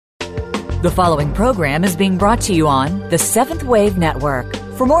The following program is being brought to you on the Seventh Wave Network.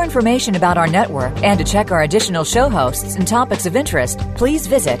 For more information about our network and to check our additional show hosts and topics of interest, please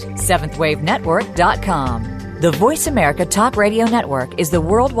visit seventhwavenetwork.com. The Voice America Talk Radio Network is the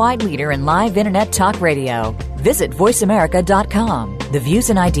worldwide leader in live Internet talk radio. Visit voiceamerica.com. The views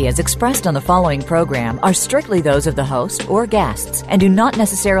and ideas expressed on the following program are strictly those of the host or guests and do not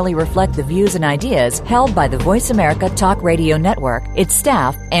necessarily reflect the views and ideas held by the Voice America Talk Radio Network, its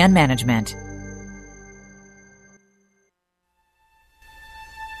staff, and management.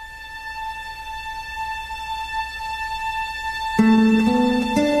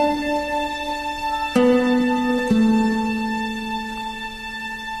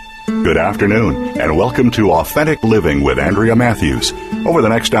 Good afternoon, and welcome to Authentic Living with Andrea Matthews. Over the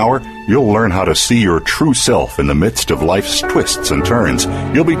next hour, you'll learn how to see your true self in the midst of life's twists and turns.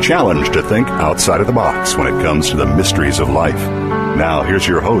 You'll be challenged to think outside of the box when it comes to the mysteries of life. Now, here's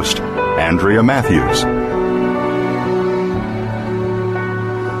your host, Andrea Matthews.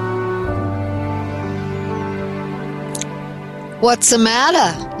 What's the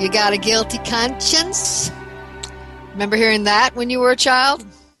matter? You got a guilty conscience? Remember hearing that when you were a child?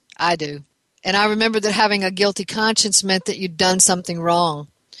 I do. And I remember that having a guilty conscience meant that you'd done something wrong.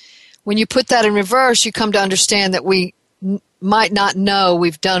 When you put that in reverse, you come to understand that we might not know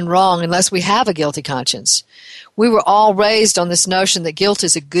we've done wrong unless we have a guilty conscience. We were all raised on this notion that guilt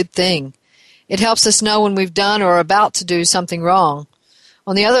is a good thing. It helps us know when we've done or are about to do something wrong.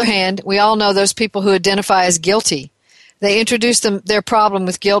 On the other hand, we all know those people who identify as guilty. They introduce their problem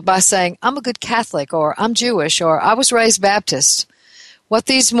with guilt by saying, I'm a good Catholic, or I'm Jewish, or I was raised Baptist. What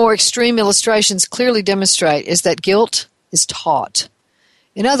these more extreme illustrations clearly demonstrate is that guilt is taught.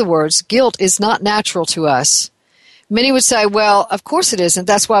 In other words, guilt is not natural to us. Many would say, well, of course it isn't.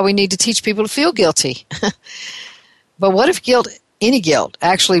 That's why we need to teach people to feel guilty. But what if any guilt,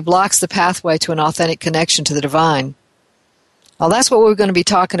 actually blocks the pathway to an authentic connection to the divine? Well, that's what we're going to be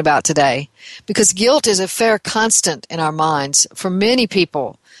talking about today, because guilt is a fair constant in our minds. For many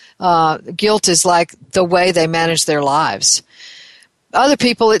people, guilt is like the way they manage their lives. Other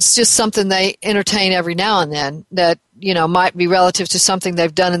people, it's just something they entertain every now and then that, might be relative to something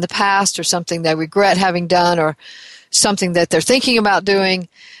they've done in the past or something they regret having done or something that they're thinking about doing.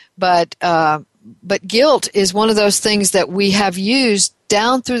 But guilt is one of those things that we have used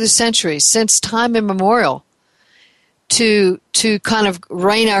down through the centuries, since time immemorial, to kind of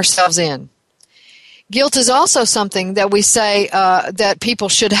rein ourselves in. Guilt is also something that we say that people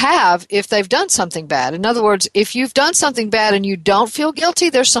should have if they've done something bad. In other words, if you've done something bad and you don't feel guilty,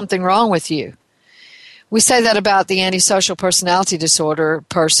 there's something wrong with you. We say that about the antisocial personality disorder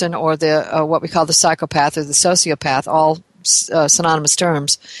person, or the what we call the psychopath or the sociopath, all synonymous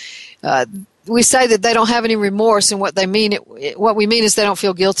terms. We say that they don't have any remorse, and what we mean is they don't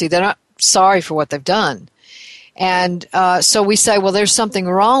feel guilty. They're not sorry for what they've done. And so we say, well, there's something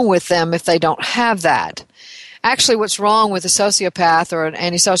wrong with them if they don't have that. Actually, what's wrong with a sociopath or an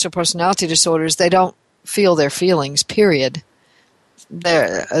antisocial personality disorder is they don't feel their feelings, period.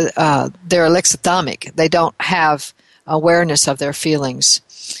 They're alexithymic. They don't have awareness of their feelings.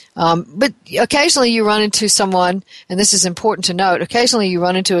 But occasionally you run into someone, and this is important to note, occasionally you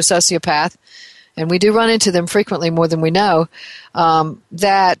run into a sociopath, and we do run into them frequently more than we know,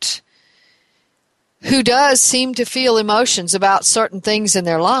 who does seem to feel emotions about certain things in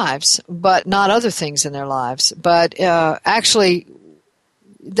their lives, but not other things in their lives. But actually,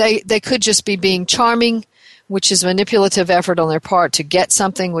 they could just be being charming, which is a manipulative effort on their part to get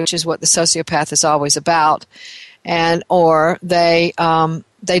something, which is what the sociopath is always about, or they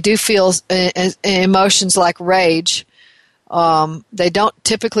do feel emotions like rage. They don't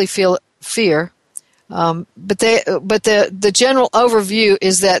typically feel fear. But the general overview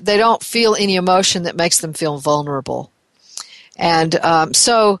is that they don't feel any emotion that makes them feel vulnerable. And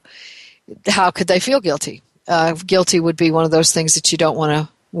so how could they feel guilty? Guilty would be one of those things that you don't want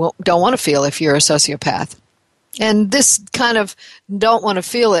to feel if you're a sociopath. And this kind of don't want to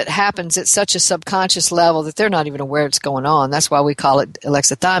feel it happens at such a subconscious level that they're not even aware it's going on. That's why we call it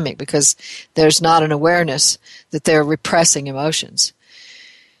alexithymic, because there's not an awareness that they're repressing emotions.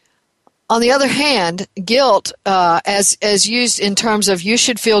 On the other hand, guilt, as used in terms of you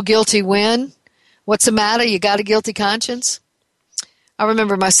should feel guilty when, what's the matter, you got a guilty conscience? I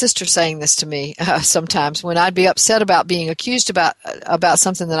remember my sister saying this to me sometimes when I'd be upset about being accused about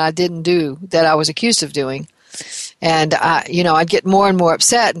something that I didn't do, that I was accused of doing. And I'd get more and more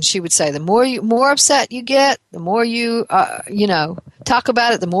upset, and she would say, the more upset you get, the more you talk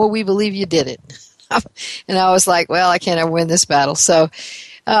about it, the more we believe you did it. And I was like, well, I can't ever win this battle. So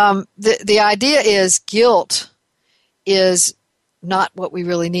the idea is guilt is not what we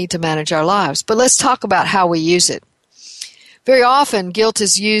really need to manage our lives. But let's talk about how we use it. Very often, guilt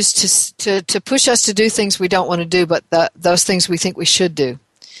is used to push us to do things we don't want to do, but those things we think we should do.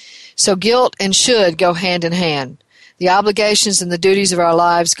 So guilt and should go hand in hand. The obligations and the duties of our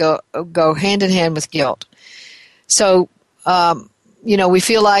lives go hand in hand with guilt. So, we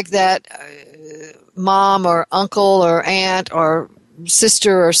feel like that mom or uncle or aunt or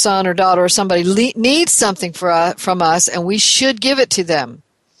sister or son or daughter or somebody needs something from us, and we should give it to them.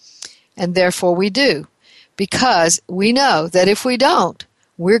 And therefore we do, because we know that if we don't,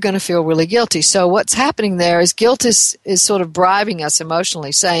 we're going to feel really guilty. So what's happening there is guilt is sort of bribing us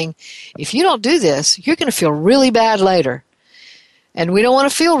emotionally, saying, if you don't do this, you're going to feel really bad later. And we don't want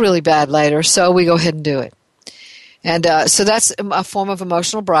to feel really bad later, so we go ahead and do it. And so that's a form of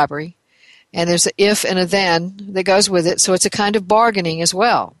emotional bribery. And there's an if and a then that goes with it, so it's a kind of bargaining as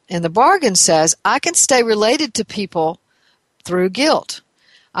well. And the bargain says, I can stay related to people through guilt.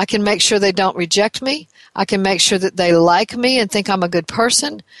 I can make sure they don't reject me. I can make sure that they like me and think I'm a good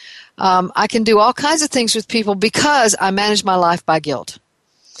person. I can do all kinds of things with people because I manage my life by guilt.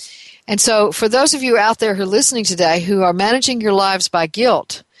 And so for those of you out there who are listening today who are managing your lives by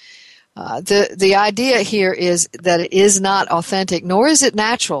guilt, the idea here is that it is not authentic, nor is it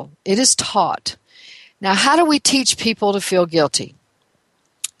natural. It is taught. Now, how do we teach people to feel guilty?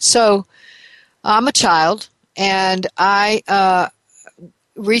 So I'm a child, and I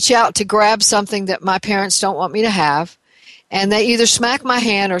reach out to grab something that my parents don't want me to have, and they either smack my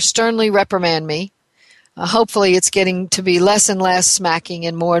hand or sternly reprimand me. Hopefully it's getting to be less and less smacking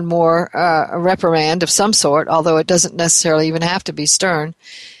and more a reprimand of some sort, although it doesn't necessarily even have to be stern.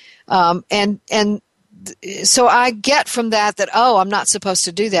 So I get from that, oh, I'm not supposed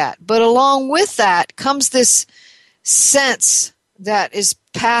to do that. But along with that comes this sense that is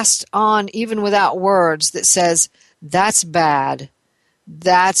passed on even without words that says, that's bad.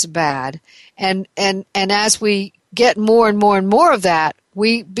 That's bad. And as we get more and more and more of that,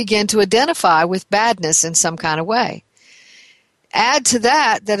 we begin to identify with badness in some kind of way. Add to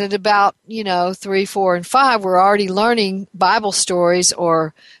that at about, 3, 4, and 5, we're already learning Bible stories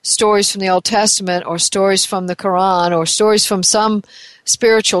or stories from the Old Testament or stories from the Quran or stories from some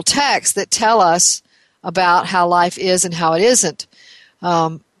spiritual text that tell us about how life is and how it isn't.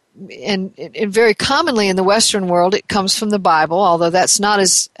 And very commonly in the Western world, it comes from the Bible, although that's not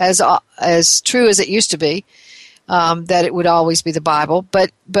as true as it used to be, that it would always be the Bible.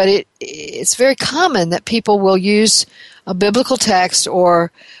 But it's very common that people will use a biblical text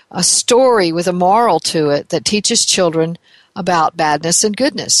or a story with a moral to it that teaches children about badness and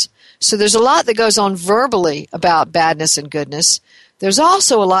goodness. So there's a lot that goes on verbally about badness and goodness. There's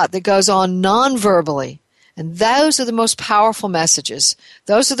also a lot that goes on non-verbally. And those are the most powerful messages.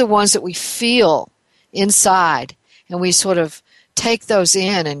 Those are the ones that we feel inside. And we sort of take those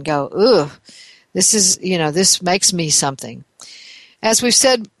in and go, ugh, this makes me something. As we've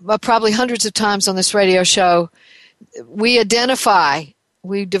said probably hundreds of times on this radio show, we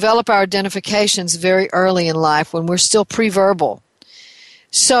develop our identifications very early in life when we're still pre-verbal.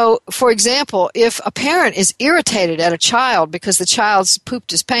 So, for example, if a parent is irritated at a child because the child's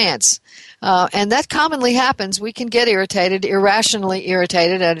pooped his pants, and that commonly happens, we can get irrationally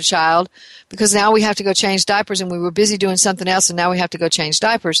irritated at a child because now we have to go change diapers and we were busy doing something else and now we have to go change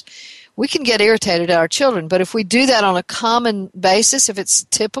diapers. We can get irritated at our children, but if we do that on a common basis, if it's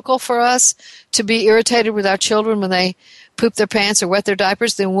typical for us to be irritated with our children when they poop their pants or wet their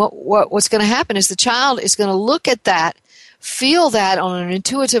diapers, then what's going to happen is the child is going to look at that, feel that on an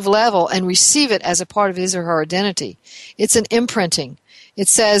intuitive level, and receive it as a part of his or her identity. It's an imprinting. It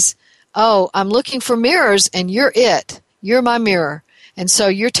says, oh, I'm looking for mirrors, and you're it. You're my mirror. And so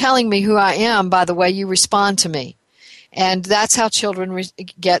you're telling me who I am by the way you respond to me. And that's how children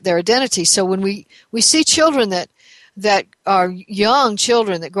get their identity. So when we see children that are young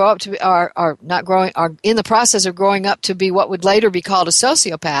children that grow up to be, are in the process of growing up to be what would later be called a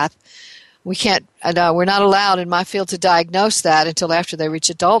sociopath, we're not allowed in my field to diagnose that until after they reach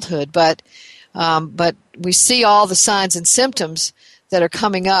adulthood. But we see all the signs and symptoms that are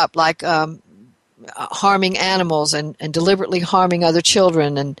coming up, like harming animals and deliberately harming other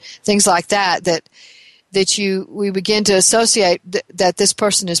children and things like that. We begin to associate that this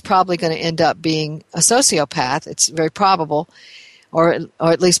person is probably going to end up being a sociopath. It's very probable, or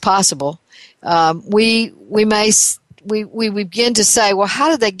at least possible. We begin to say, well, how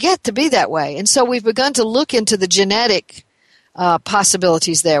did they get to be that way? And so we've begun to look into the genetic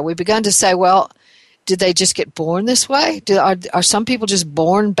possibilities there. We've begun to say, well, did they just get born this way? Are some people just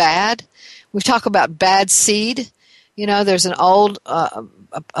born bad? We talk about bad seed. There's an old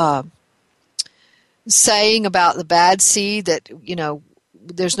saying about the bad seed that,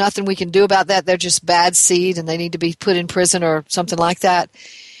 there's nothing we can do about that. They're just bad seed and they need to be put in prison or something like that.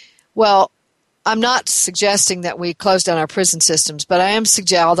 Well, I'm not suggesting that we close down our prison systems, but I am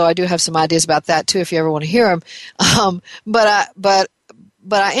although I do have some ideas about that too if you ever want to hear them. But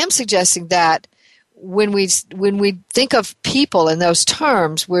I am suggesting that when we think of people in those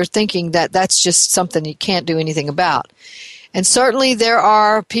terms, we're thinking that that's just something you can't do anything about. And certainly there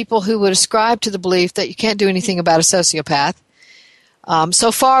are people who would ascribe to the belief that you can't do anything about a sociopath.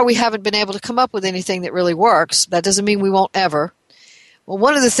 So far, we haven't been able to come up with anything that really works. That doesn't mean we won't ever. Well,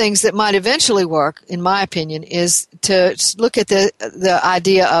 one of the things that might eventually work, in my opinion, is to look at the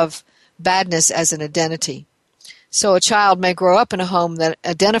idea of badness as an identity. So a child may grow up in a home that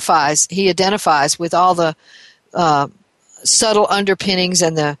identifies with all the subtle underpinnings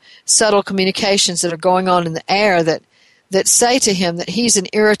and the subtle communications that are going on in the air that say to him that he's an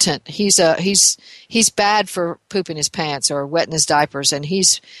irritant, he's bad for pooping his pants or wetting his diapers, and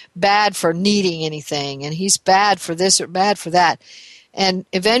he's bad for needing anything, and he's bad for this or bad for that. And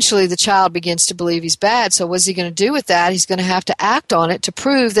eventually the child begins to believe he's bad, so what's he going to do with that? He's going to have to act on it to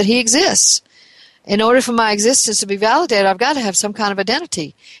prove that he exists. In order for my existence to be validated, I've got to have some kind of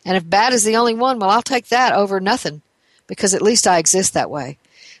identity. And if bad is the only one, well, I'll take that over nothing, because at least I exist that way.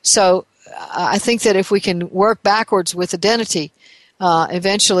 So I think that if we can work backwards with identity,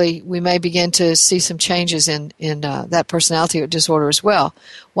 eventually we may begin to see some changes in that personality disorder as well.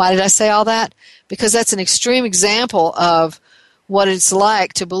 Why did I say all that? Because that's an extreme example of what it's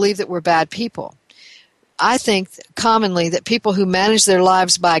like to believe that we're bad people. I think commonly that people who manage their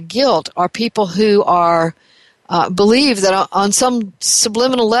lives by guilt are people who are believe that on some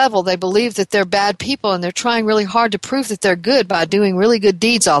subliminal level they believe that they're bad people, and they're trying really hard to prove that they're good by doing really good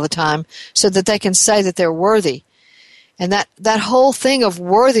deeds all the time so that they can say that they're worthy. And that whole thing of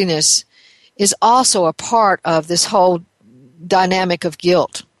worthiness is also a part of this whole dynamic of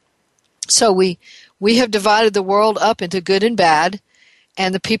guilt. So we have divided the world up into good and bad.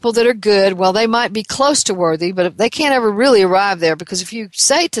 And the people that are good, well, they might be close to worthy, but they can't ever really arrive there, because if you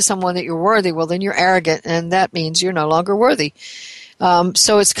say to someone that you're worthy, well, then you're arrogant, and that means you're no longer worthy.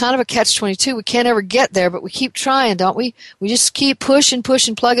 So it's kind of a catch-22. We can't ever get there, but we keep trying, don't we? We just keep pushing,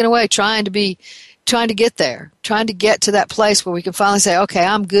 plugging away, trying to get there, trying to get to that place where we can finally say, okay,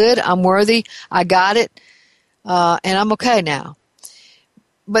 I'm good, I'm worthy, I got it, and I'm okay now.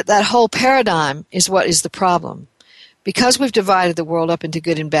 But that whole paradigm is what is the problem. Because we've divided the world up into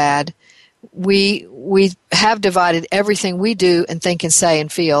good and bad, we have divided everything we do and think and say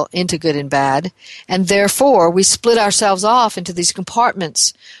and feel into good and bad, and therefore we split ourselves off into these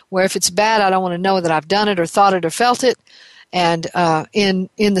compartments where if it's bad, I don't want to know that I've done it or thought it or felt it. And in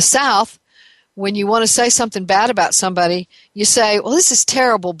the South, when you want to say something bad about somebody, you say, well, this is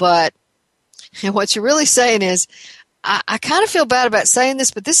terrible, but, and what you're really saying is, I kind of feel bad about saying this,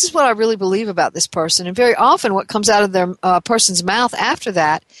 but this is what I really believe about this person. And very often what comes out of their person's mouth after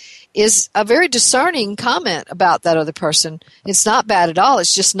that is a very discerning comment about that other person. It's not bad at all.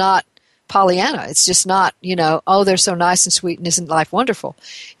 It's just not Pollyanna. It's just not, oh, they're so nice and sweet and isn't life wonderful.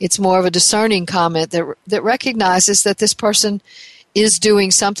 It's more of a discerning comment that recognizes that this person is doing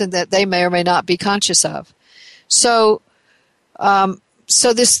something that they may or may not be conscious of. So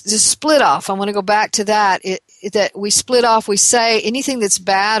this split off, I want to go back to that, that we split off, we say anything that's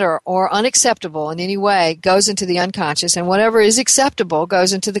bad or unacceptable in any way goes into the unconscious, and whatever is acceptable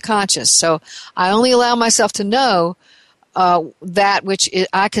goes into the conscious. So I only allow myself to know that which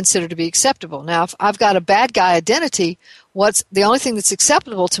I consider to be acceptable. Now, if I've got a bad guy identity, the only thing that's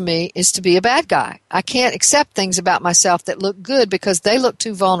acceptable to me is to be a bad guy. I can't accept things about myself that look good because they look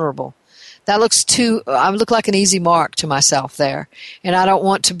too vulnerable. I look like an easy mark to myself there, and I don't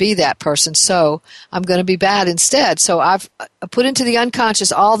want to be that person, so I'm going to be bad instead. So I've put into the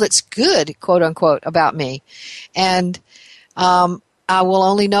unconscious all that's good, quote unquote, about me, and I will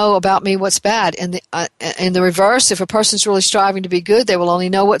only know about me what's bad. And in the reverse, if a person's really striving to be good, they will only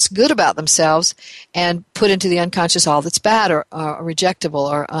know what's good about themselves and put into the unconscious all that's bad or rejectable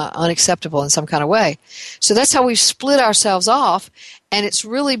or unacceptable in some kind of way. So that's how we've split ourselves off, and it's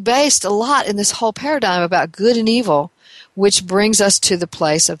really based a lot in this whole paradigm about good and evil, which brings us to the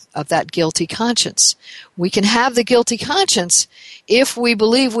place of that guilty conscience. We can have the guilty conscience if we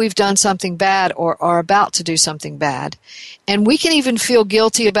believe we've done something bad or are about to do something bad. And we can even feel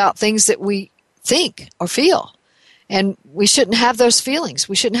guilty about things that we think or feel. And we shouldn't have those feelings.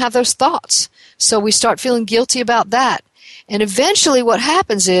 We shouldn't have those thoughts. So we start feeling guilty about that. And eventually what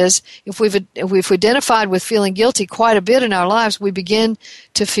happens is, if we've identified with feeling guilty quite a bit in our lives, we begin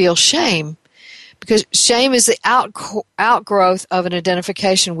to feel shame. because shame is the outgrowth of an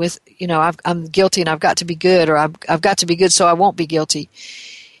identification with, I'm guilty and I've got to be good, or I've got to be good so I won't be guilty.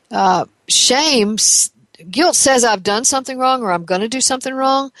 Guilt says I've done something wrong or I'm going to do something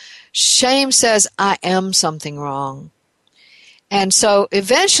wrong. Shame says I am something wrong. And so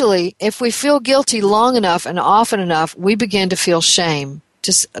eventually, if we feel guilty long enough and often enough, we begin to feel shame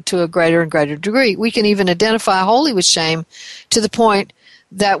to a greater and greater degree. We can even identify wholly with shame to the point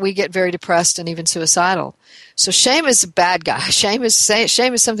that we get very depressed and even suicidal. So shame is a bad guy. Shame is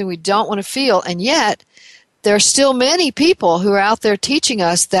something we don't want to feel, and yet there are still many people who are out there teaching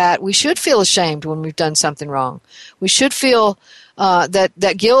us that we should feel ashamed when we've done something wrong. We should feel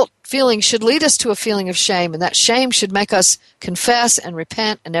that guilt feeling should lead us to a feeling of shame, and that shame should make us confess and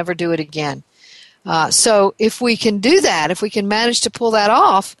repent and never do it again. So if we can do that, if we can manage to pull that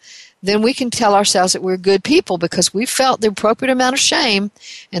off, then we can tell ourselves that we're good people because we felt the appropriate amount of shame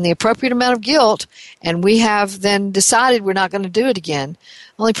and the appropriate amount of guilt, and we have then decided we're not going to do it again.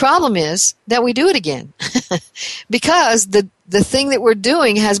 Only problem is that we do it again because the thing that we're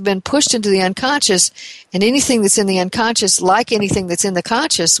doing has been pushed into the unconscious, and anything that's in the unconscious, like anything that's in the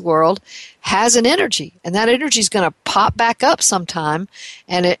conscious world, has an energy, and that energy is going to pop back up sometime,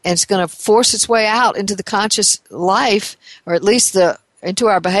 and it's going to force its way out into the conscious life, or at least into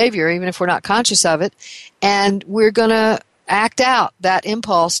our behavior, even if we're not conscious of it, and we're going to act out that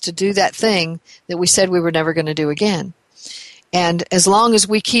impulse to do that thing that we said we were never going to do again. And as long as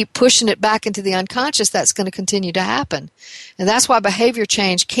we keep pushing it back into the unconscious, that's going to continue to happen. And that's why behavior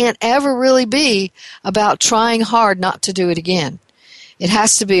change can't ever really be about trying hard not to do it again. It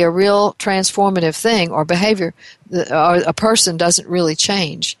has to be a real transformative thing, or behavior, or a person doesn't really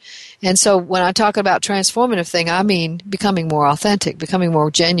change. And so when I talk about transformative thing, I mean becoming more authentic, becoming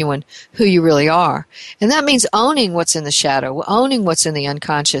more genuine, who you really are. And that means owning what's in the shadow, owning what's in the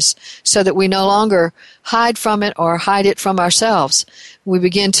unconscious, so that we no longer hide from it or hide it from ourselves. We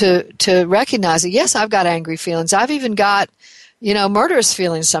begin to recognize that, yes, I've got angry feelings. I've even got, murderous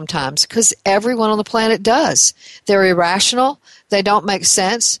feelings sometimes, because everyone on the planet does. They're irrational. They don't make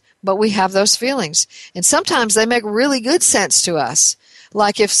sense, but we have those feelings. And sometimes they make really good sense to us.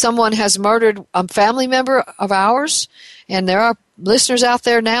 Like if someone has murdered a family member of ours, and there are listeners out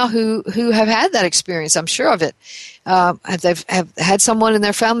there now who have had that experience, I'm sure of it. They've had someone in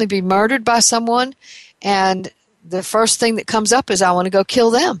their family be murdered by someone, and the first thing that comes up is, I want to go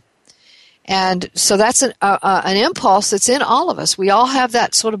kill them. And so that's an impulse that's in all of us. We all have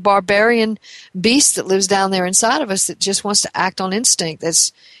that sort of barbarian beast that lives down there inside of us that just wants to act on instinct.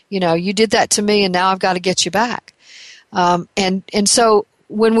 That's, you did that to me, and now I've got to get you back. And so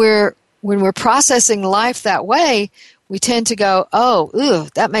when we're processing life that way, we tend to go,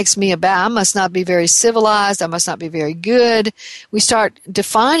 that makes me I must not be very civilized. I must not be very good. We start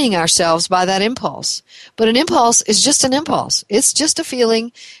defining ourselves by that impulse. But an impulse is just an impulse. It's just a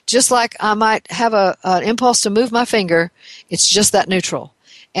feeling, just like I might have an impulse to move my finger. It's just that neutral.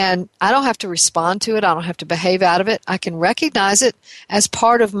 And I don't have to respond to it. I don't have to behave out of it. I can recognize it as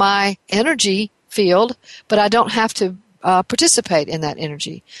part of my energy field, but I don't have to participate in that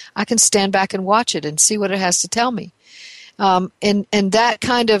energy. I can stand back and watch it and see what it has to tell me. And that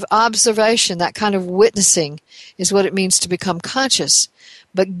kind of observation, that kind of witnessing is what it means to become conscious.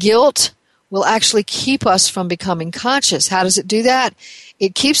 But guilt will actually keep us from becoming conscious. How does it do that?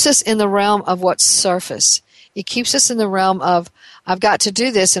 It keeps us in the realm of what's surface. It keeps us in the realm of, I've got to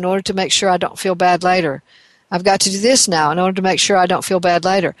do this in order to make sure I don't feel bad later. I've got to do this now in order to make sure I don't feel bad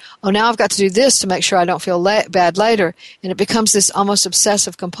later. Now I've got to do this to make sure I don't feel bad later. And it becomes this almost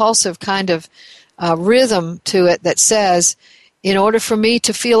obsessive-compulsive kind of rhythm to it that says, in order for me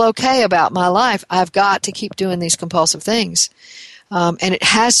to feel okay about my life, I've got to keep doing these compulsive things. And it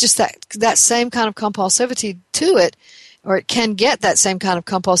has just that same kind of compulsivity to it, or it can get that same kind of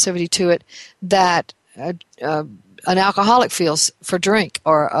compulsivity to it that an alcoholic feels for drink,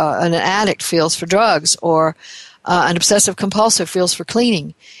 or an addict feels for drugs, or an obsessive-compulsive feels for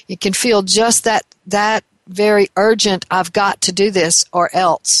cleaning. It can feel just that very urgent, I've got to do this or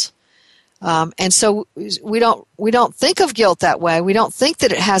else. And so we don't think of guilt that way. We don't think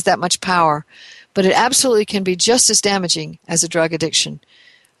that it has that much power, but it absolutely can be just as damaging as a drug addiction,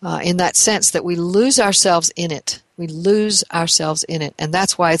 in that sense that we lose ourselves in it. We lose ourselves in it, and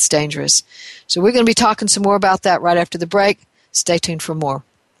that's why it's dangerous. So we're going to be talking some more about that right after the break. Stay tuned for more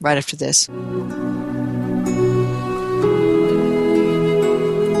right after this.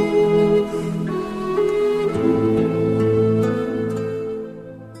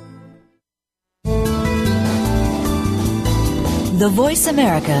 The Voice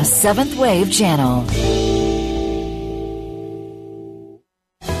America 7th Wave Channel.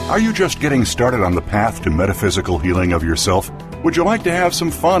 Are you just getting started on the path to metaphysical healing of yourself? Would you like to have some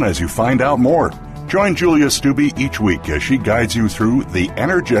fun as you find out more? Join Julia Stubbe each week as she guides you through the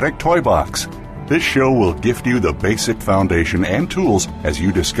Energetic Toy Box. This show will gift you the basic foundation and tools as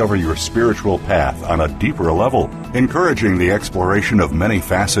you discover your spiritual path on a deeper level, encouraging the exploration of many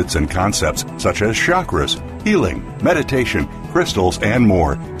facets and concepts such as chakras, healing, meditation, crystals, and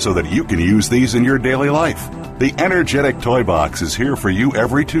more, so that you can use these in your daily life. The Energetic Toy Box is here for you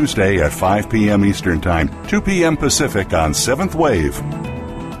every Tuesday at 5 p.m. Eastern Time, 2 p.m. Pacific on 7th Wave.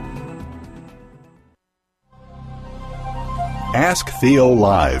 Ask Theo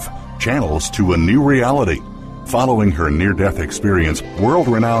Live. Channels to a new reality. Following her near-death experience,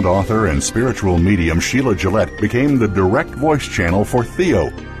 world-renowned author and spiritual medium Sheila Gillette became the direct voice channel for Theo,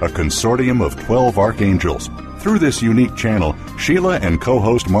 a consortium of 12 archangels. Through this unique channel, Sheila and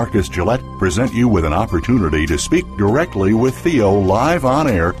co-host Marcus Gillette present you with an opportunity to speak directly with Theo live on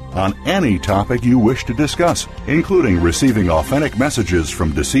air on any topic you wish to discuss, including receiving authentic messages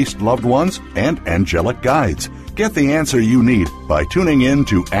from deceased loved ones and angelic guides. Get the answer you need by tuning in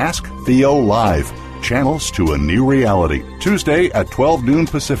to Ask Theo Live, Channels to a New Reality, Tuesday at 12 noon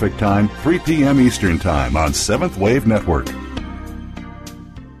Pacific Time, 3 p.m. Eastern Time on 7th Wave Network.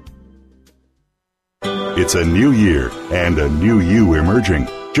 It's a new year and a new you emerging.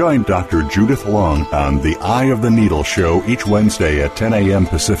 Join Dr. Judith Long on The Eye of the Needle show each Wednesday at 10 a.m.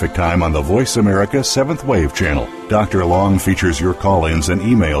 Pacific Time on the Voice America 7th Wave channel. Dr. Long features your call-ins and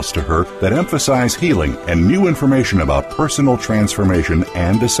emails to her that emphasize healing and new information about personal transformation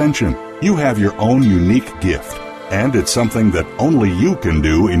and ascension. You have your own unique gift, and it's something that only you can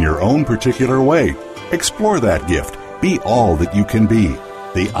do in your own particular way. Explore that gift. Be all that you can be.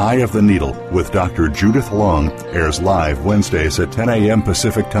 The Eye of the Needle with Dr. Judith Long airs live Wednesdays at 10 a.m.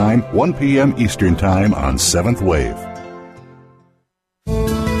 Pacific Time, 1 p.m. Eastern Time on 7th Wave.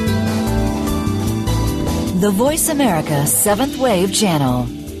 The Voice America 7th Wave Channel.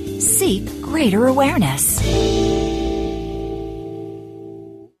 Seek greater awareness.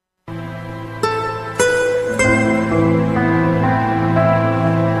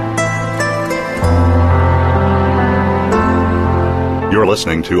 You're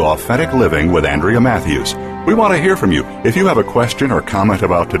listening to Authentic Living with Andrea Matthews. We want to hear from you. If you have a question or comment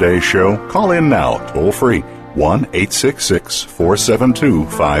about today's show, call in now, toll free,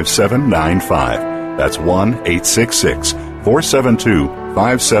 1-866-472-5795. That's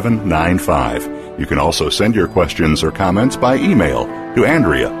 1-866-472-5795. You can also send your questions or comments by email to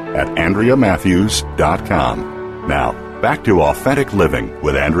Andrea@AndreaMatthews.com. Now, back to Authentic Living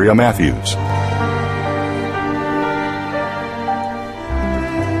with Andrea Matthews.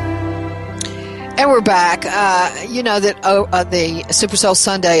 And we're back. You know that the Super Soul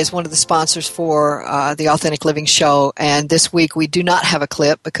Sunday is one of the sponsors for the Authentic Living show, and this week we do not have a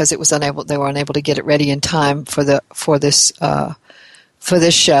clip because they were unable to get it ready in time for this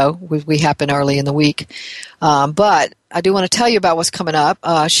show. We happen early in the week, but I do want to tell you about what's coming up.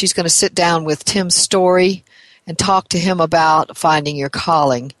 She's going to sit down with Tim Storey and talk to him about finding your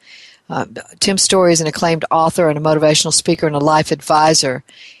calling. Tim Storey is an acclaimed author and a motivational speaker and a life advisor.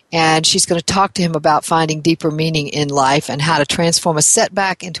 And she's going to talk to him about finding deeper meaning in life and how to transform a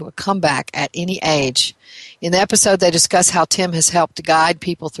setback into a comeback at any age. In the episode, they discuss how Tim has helped to guide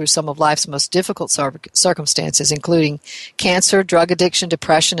people through some of life's most difficult circumstances, including cancer, drug addiction,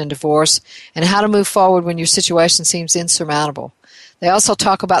 depression, and divorce, and how to move forward when your situation seems insurmountable. They also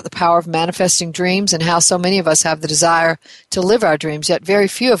talk about the power of manifesting dreams and how so many of us have the desire to live our dreams, yet very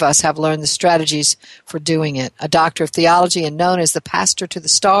few of us have learned the strategies for doing it. A doctor of theology and known as the pastor to the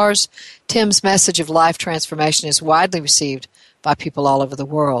stars, Tim's message of life transformation is widely received by people all over the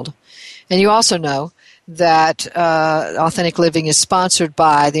world. And you also know that Authentic Living is sponsored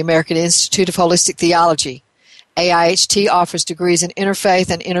by the American Institute of Holistic Theology. AIHT offers degrees in interfaith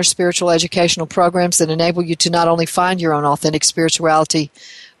and interspiritual educational programs that enable you to not only find your own authentic spirituality,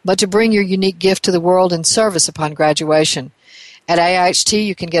 but to bring your unique gift to the world in service upon graduation. At AIHT,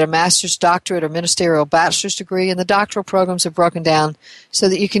 you can get a master's, doctorate, or ministerial bachelor's degree, and the doctoral programs are broken down so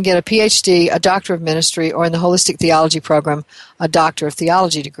that you can get a PhD, a doctor of ministry, or in the holistic theology program, a doctor of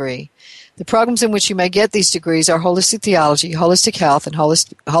theology degree. The programs in which you may get these degrees are holistic theology, holistic health, and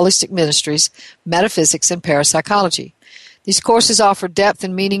holistic ministries, metaphysics, and parapsychology. These courses offer depth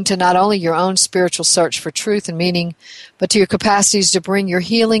and meaning to not only your own spiritual search for truth and meaning, but to your capacities to bring your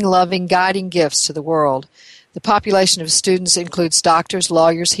healing, loving, guiding gifts to the world. The population of students includes doctors,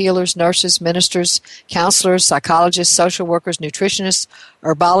 lawyers, healers, nurses, ministers, counselors, psychologists, social workers, nutritionists,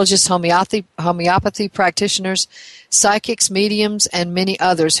 herbologists, homeopathy practitioners, psychics, mediums, and many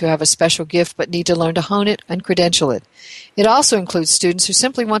others who have a special gift but need to learn to hone it and credential it. It also includes students who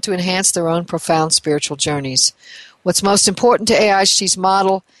simply want to enhance their own profound spiritual journeys. What's most important to AIHT's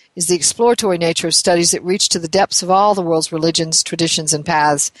model is the exploratory nature of studies that reach to the depths of all the world's religions, traditions, and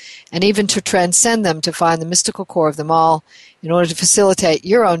paths, and even to transcend them to find the mystical core of them all in order to facilitate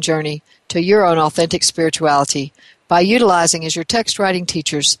your own journey to your own authentic spirituality by utilizing as your text-writing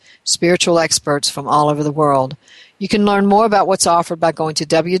teachers spiritual experts from all over the world. You can learn more about what's offered by going to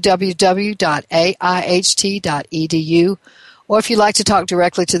www.aiht.edu, or if you'd like to talk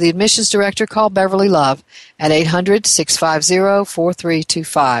directly to the admissions director, call Beverly Love at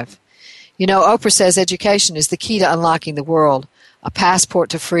 800-650-4325. You know, Oprah says education is the key to unlocking the world, a passport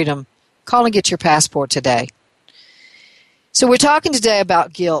to freedom. Call and get your passport today. So we're talking today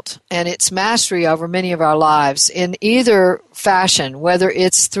about guilt and its mastery over many of our lives in either fashion, whether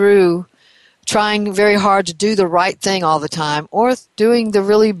it's through trying very hard to do the right thing all the time or doing the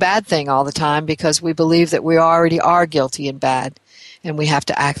really bad thing all the time because we believe that we already are guilty and bad and we have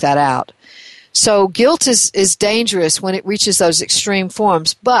to act that out. So guilt is dangerous when it reaches those extreme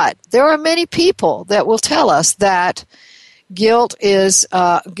forms, but there are many people that will tell us that guilt is,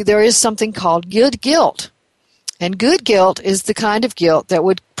 there is something called good guilt. And good guilt is the kind of guilt that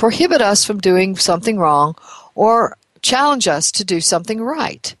would prohibit us from doing something wrong or challenge us to do something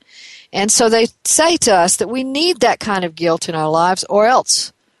right. And so they say to us that we need that kind of guilt in our lives or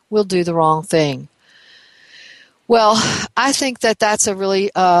else we'll do the wrong thing. Well, I think that that's a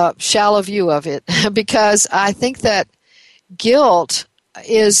really shallow view of it because I think that guilt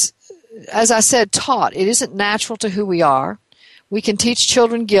is, as I said, taught. It isn't natural to who we are. We can teach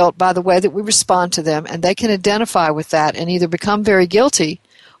children guilt by the way that we respond to them, and they can identify with that and either become very guilty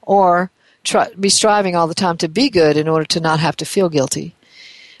or be striving all the time to be good in order to not have to feel guilty.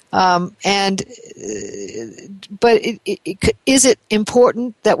 But is it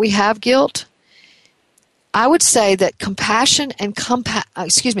important that we have guilt? I would say that compassion and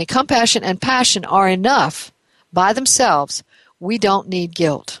passion are enough by themselves. We don't need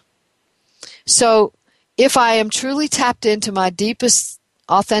guilt. So if I am truly tapped into my deepest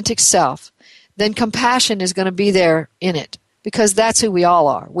authentic self, then compassion is going to be there in it because that's who we all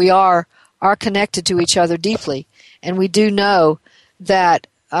are. We are connected to each other deeply, and we do know that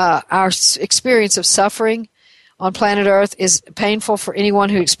our experience of suffering on planet Earth is painful for anyone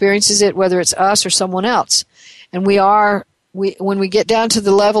who experiences it, whether it's us or someone else. And when we get down to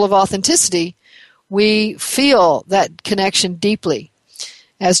the level of authenticity, we feel that connection deeply.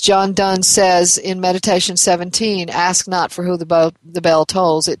 As John Donne says in Meditation 17, ask not for who the bell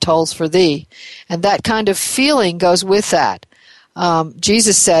tolls, it tolls for thee. And that kind of feeling goes with that.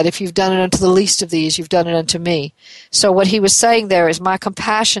 Jesus said, if you've done it unto the least of these, you've done it unto me. So what he was saying there is my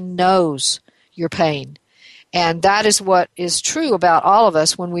compassion knows your pain. And that is what is true about all of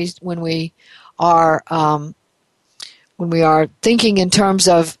us when we are thinking in terms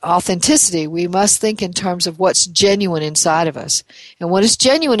of authenticity. We must think in terms of what's genuine inside of us. And what is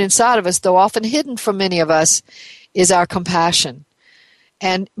genuine inside of us, though often hidden from many of us, is our compassion.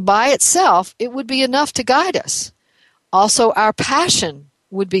 And by itself, it would be enough to guide us. Also, our passion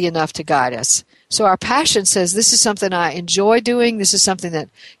would be enough to guide us. So our passion says, this is something I enjoy doing. This is something that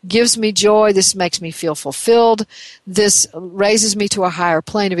gives me joy. This makes me feel fulfilled. This raises me to a higher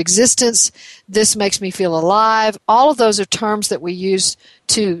plane of existence. This makes me feel alive. All of those are terms that we use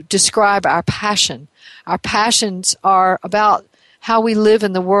to describe our passion. Our passions are about how we live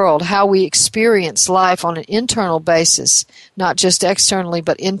in the world, how we experience life on an internal basis, not just externally,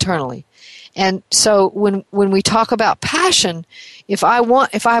 but internally. And so when we talk about passion, if I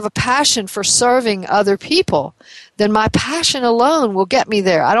have a passion for serving other people, then my passion alone will get me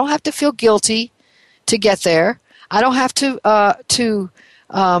there. I don't have to feel guilty to get there. I don't have to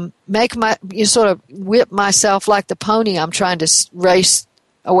sort of whip myself like the pony I'm trying to race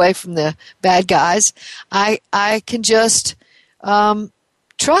away from the bad guys. I can just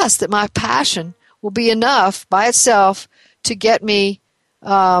trust that my passion will be enough by itself to get me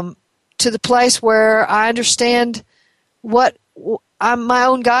to the place where I understand what I'm my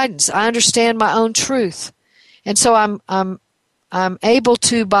own guidance. I understand my own truth, and so I'm able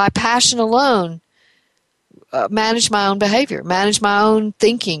to, by passion alone, manage my own behavior, manage my own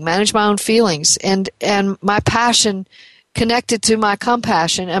thinking, manage my own feelings, and my passion connected to my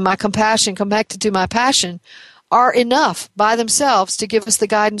compassion, and my compassion connected to my passion, are enough by themselves to give us the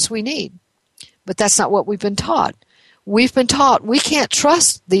guidance we need. But that's not what we've been taught. We've been taught we can't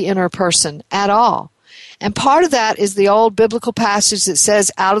trust the inner person at all. And part of that is the old biblical passage that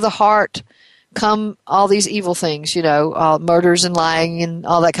says, out of the heart come all these evil things, murders and lying and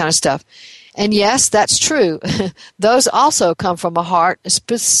all that kind of stuff. And yes, that's true. Those also come from a heart,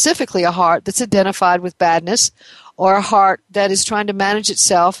 specifically a heart that's identified with badness, or a heart that is trying to manage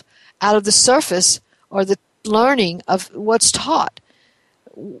itself out of the surface or the learning of what's taught.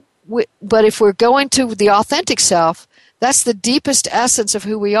 But if we're going to the authentic self, that's the deepest essence of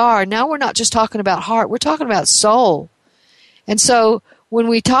who we are. Now we're not just talking about heart, we're talking about soul. And so when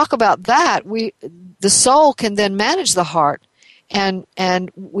we talk about that, the soul can then manage the heart, and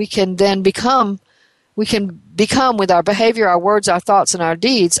we can then become with our behavior, our words, our thoughts, and our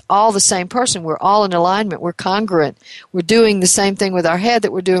deeds all the same person. We're all in alignment. We're congruent. We're doing the same thing with our head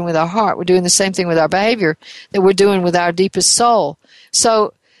that we're doing with our heart. We're doing the same thing with our behavior that we're doing with our deepest soul.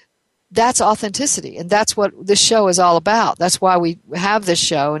 So that's authenticity, and that's what this show is all about. That's why we have this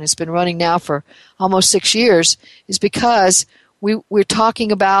show, and it's been running now for almost 6 years, is because we're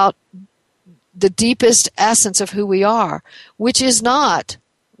talking about the deepest essence of who we are, which is not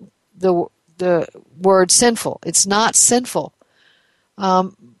the word sinful. It's not sinful.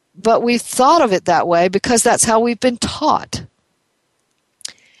 But we've thought of it that way because that's how we've been taught.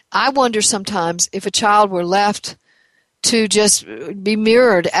 I wonder sometimes if a child were left to just be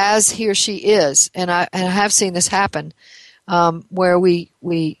mirrored as he or she is, and I have seen this happen, where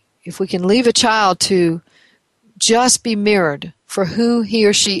if we can leave a child to just be mirrored for who he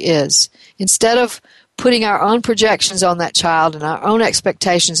or she is, instead of putting our own projections on that child and our own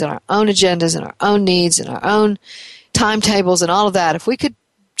expectations and our own agendas and our own needs and our own timetables and all of that, if we could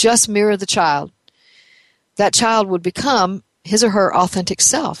just mirror the child, that child would become his or her authentic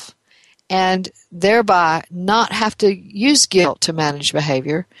self, and thereby not have to use guilt to manage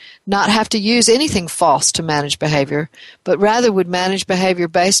behavior, not have to use anything false to manage behavior, but rather would manage behavior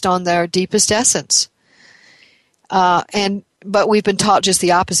based on their deepest essence. But we've been taught just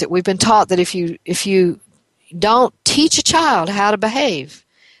the opposite. We've been taught that if you don't teach a child how to behave,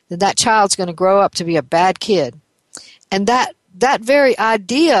 then that child's going to grow up to be a bad kid. And that very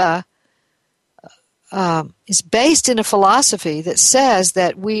idea is based in a philosophy that says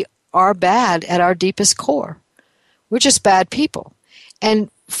that we are bad at our deepest core. We're just bad people.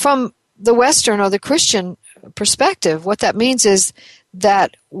 And from the Western or the Christian perspective, what that means is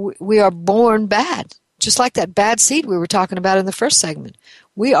that we are born bad. Just like that bad seed we were talking about in the first segment.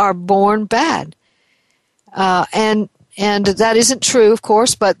 We are born bad. And that isn't true, of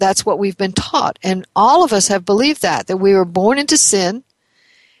course, but that's what we've been taught. And all of us have believed that we were born into sin,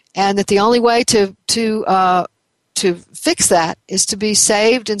 and that the only way to fix that is to be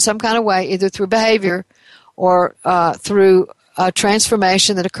saved in some kind of way, either through behavior or through a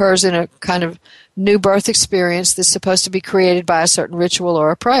transformation that occurs in a kind of new birth experience that's supposed to be created by a certain ritual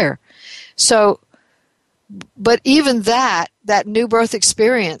or a prayer. So, but even that new birth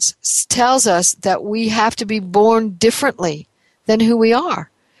experience tells us that we have to be born differently than who we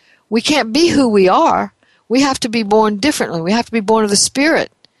are. We can't be who we are. We have to be born differently. We have to be born of the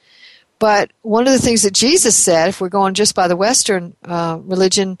Spirit. But one of the things that Jesus said, if we're going just by the Western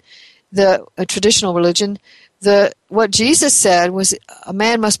religion, the traditional religion, what Jesus said was a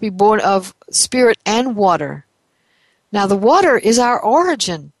man must be born of spirit and water. Now, the water is our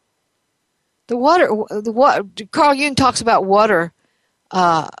origin. The water. Carl Jung talks about water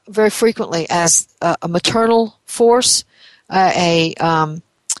very frequently as a maternal force, and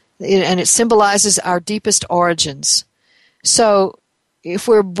it symbolizes our deepest origins. So, if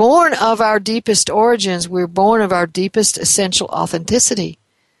we're born of our deepest origins, we're born of our deepest essential authenticity.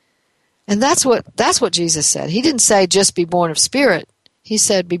 And that's what Jesus said. He didn't say just be born of spirit. He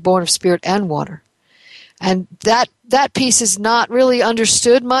said be born of spirit and water. And that piece is not really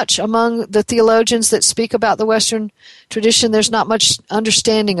understood much among the theologians that speak about the Western tradition. There's not much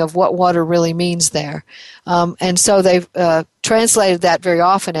understanding of what water really means there. And so they've translated that very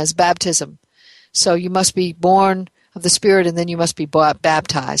often as baptism. So you must be born of the Spirit and then you must be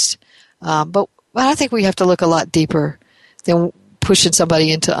baptized. But I think we have to look a lot deeper than pushing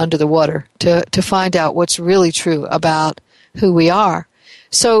somebody into under the water to find out what's really true about who we are.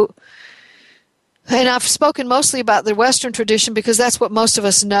 So, and I've spoken mostly about the Western tradition because that's what most of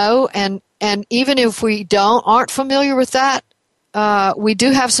us know, and even if we aren't familiar with that, we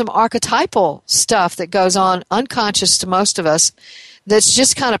do have some archetypal stuff that goes on unconscious to most of us that's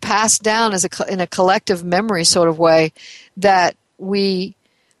just kind of passed down in a collective memory sort of way that we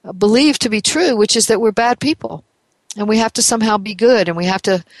believe to be true, which is that we're bad people. And we have to somehow be good, and we have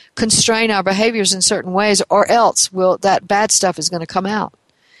to constrain our behaviors in certain ways, or else that bad stuff is going to come out.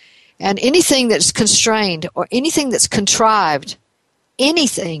 And anything that's constrained or anything that's contrived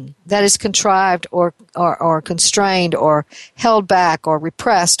anything that is contrived or constrained or held back or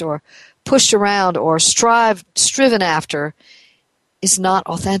repressed or pushed around or striven after is not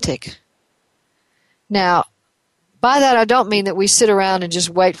authentic. Now, by that I don't mean that we sit around and just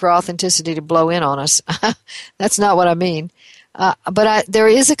wait for authenticity to blow in on us. That's not what I mean. But there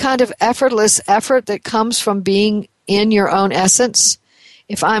is a kind of effortless effort that comes from being in your own essence.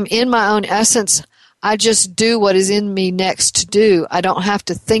 If I'm in my own essence, I just do what is in me next to do. I don't have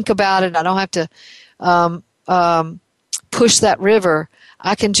to think about it. I don't have to push that river.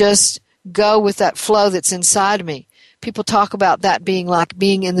 I can just go with that flow that's inside me. People talk about that being like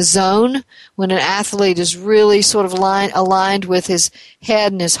being in the zone, when an athlete is really sort of aligned with his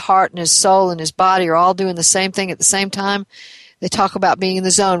head and his heart and his soul and his body are all doing the same thing at the same time. They talk about being in the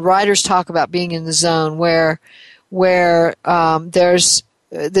zone. Writers talk about being in the zone where there's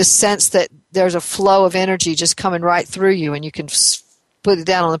this sense that there's a flow of energy just coming right through you, and you can put it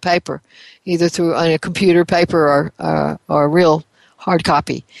down on the paper, either through a computer paper or a real hard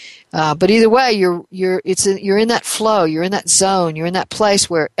copy. But either way, you're in that flow, you're in that zone, you're in that place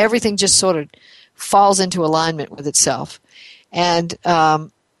where everything just sort of falls into alignment with itself, and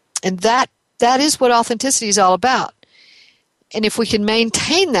that is what authenticity is all about. And if we can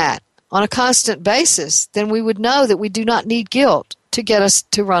maintain that on a constant basis, then we would know that we do not need guilt to get us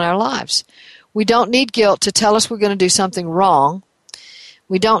to run our lives. We don't need guilt to tell us we're going to do something wrong.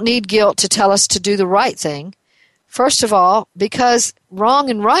 We don't need guilt to tell us to do the right thing. First of all, because wrong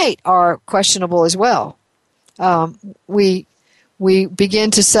and right are questionable as well. We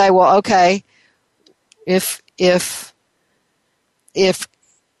begin to say, well, okay, if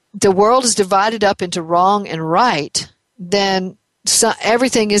the world is divided up into wrong and right, then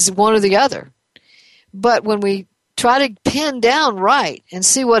everything is one or the other. But when we try to pin down right and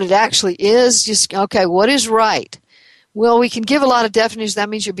see what it actually is, just, okay, what is right? Well, we can give a lot of definitions. That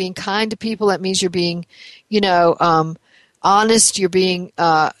means you're being kind to people. That means you're being, honest. You're being,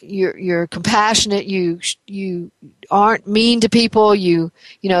 you're compassionate. You aren't mean to people. Here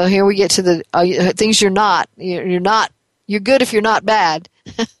we get to the things you're not. You're good if you're not bad.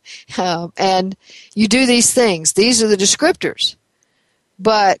 And you do these things. These are the descriptors.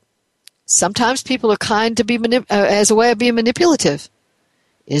 But sometimes people are kind to be as a way of being manipulative.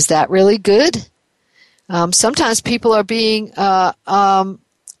 Is that really good? Sometimes people are being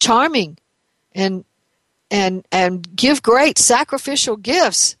charming and give great sacrificial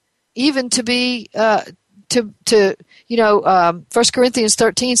gifts, even to be 1 Corinthians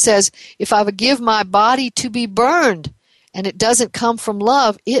 13 says, if I would give my body to be burned and it doesn't come from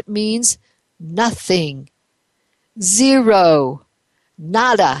love, it means nothing. Zero.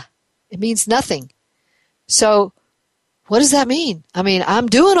 Nada. It means nothing. So what does that mean? I mean, I'm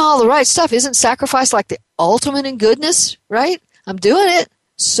doing all the right stuff. Isn't sacrifice like the ultimate in goodness, right? I'm doing it.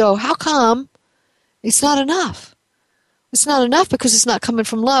 So how come it's not enough? It's not enough because it's not coming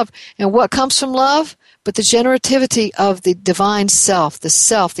from love. And what comes from love? But the generativity of the divine self,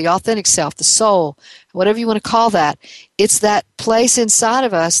 the authentic self, the soul, whatever you want to call that. It's that place inside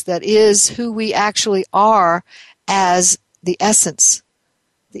of us that is who we actually are as the essence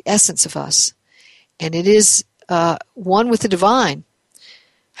of us. And it is one with the divine.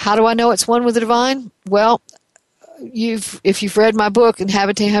 How do I know it's one with the divine? Well, if you've read my book,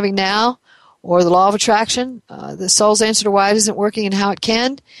 Inhabiting Having Now, or The Law of Attraction, The Soul's Answer to Why It Isn't Working and How It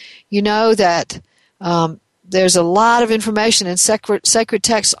Can, you know that there's a lot of information in sacred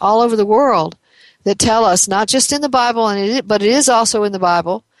texts all over the world that tell us, not just in the Bible, but it is also in the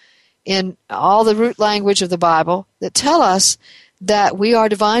Bible, in all the root language of the Bible, that tell us that we are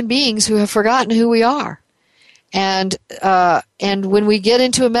divine beings who have forgotten who we are. And when we get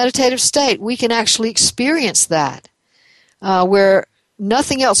into a meditative state, we can actually experience that, where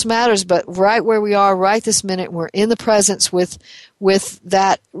nothing else matters but right where we are right this minute. We're in the presence with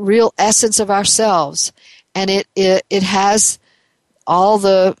that real essence of ourselves. And it has all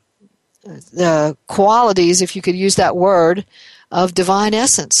the qualities, if you could use that word, of divine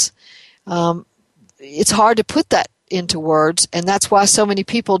essence. It's hard to put that into words, and that's why so many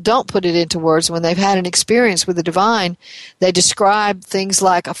people don't put it into words. When they've had an experience with the divine, they describe things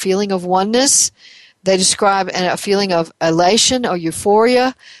like a feeling of oneness. They describe a feeling of elation or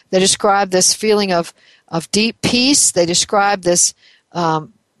euphoria. They describe this feeling of deep peace. They describe this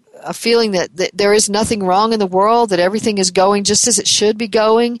a feeling that there is nothing wrong in the world, that everything is going just as it should be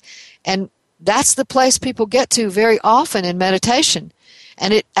going. And that's the place people get to very often in meditation.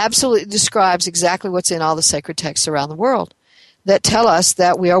 And it absolutely describes exactly what's in all the sacred texts around the world that tell us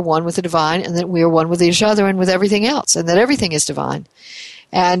that we are one with the divine, and that we are one with each other and with everything else, and that everything is divine.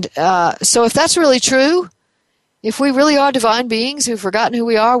 And so if that's really true, If we really are divine beings who've forgotten who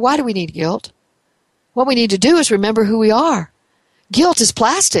we are, why do we need guilt? What we need to do is remember who we are. Guilt is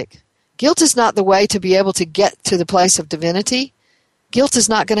plastic. Guilt is not the way to be able to get to the place of divinity. Guilt is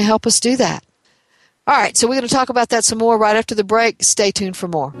not going to help us do that. All right, so we're going to talk about that some more right after the break. Stay tuned for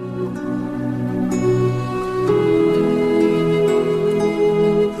more.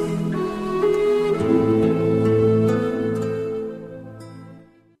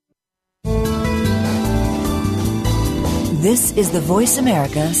 This is the Voice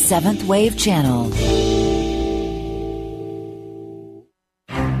America 7th Wave Channel.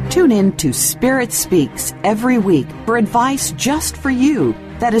 Tune in to Spirit Speaks every week for advice just for you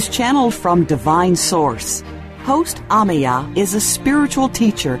that is channeled from Divine Source. Host Amaya is a spiritual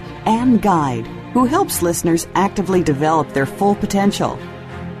teacher and guide who helps listeners actively develop their full potential.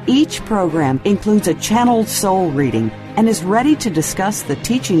 Each program includes a channeled soul reading and is ready to discuss the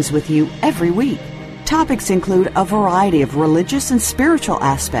teachings with you every week. Topics include a variety of religious and spiritual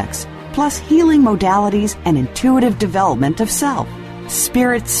aspects, plus healing modalities and intuitive development of self.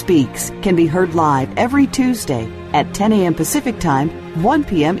 Spirit Speaks can be heard live every Tuesday at 10 a.m. Pacific Time, 1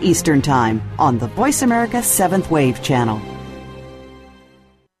 p.m. Eastern Time on the Voice America 7th Wave Channel.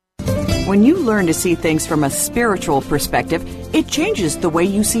 When you learn to see things from a spiritual perspective, it changes the way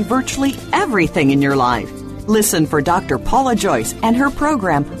you see virtually everything in your life. Listen for Dr. Paula Joyce and her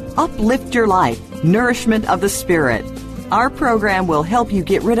program, Uplift Your Life, Nourishment of the Spirit. Our program will help you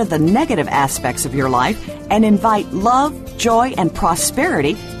get rid of the negative aspects of your life and invite love, joy, and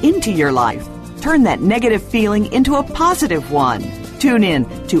prosperity into your life. Turn that negative feeling into a positive one. Tune in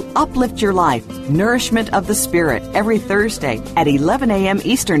to Uplift Your Life, Nourishment of the Spirit every Thursday at 11 a.m.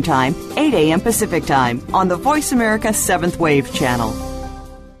 Eastern Time, 8 a.m. Pacific Time on the Voice America 7th Wave Channel.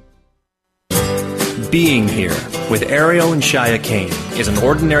 Being Here with Ariel and Shia Kane is an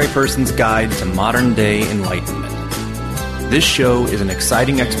ordinary person's guide to modern-day enlightenment. This show is an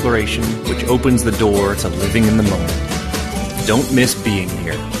exciting exploration which opens the door to living in the moment. Don't miss Being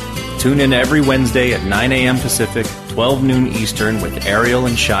Here. Tune in every Wednesday at 9 a.m. Pacific, 12 noon Eastern with Ariel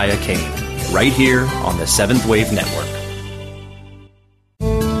and Shia Kane, right here on the 7th Wave Network.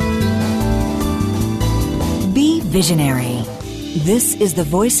 Be visionary. This is the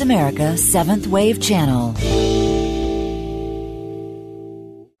Voice America 7th Wave Channel.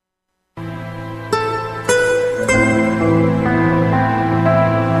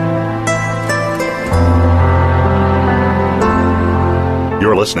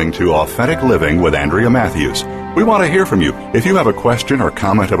 You're listening to Authentic Living with Andrea Matthews. We want to hear from you. If you have a question or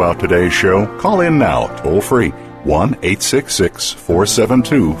comment about today's show, call in now, toll free,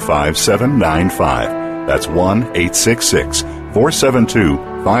 1-866-472-5795. That's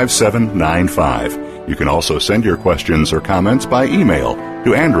 1-866-472-5795. You can also send your questions or comments by email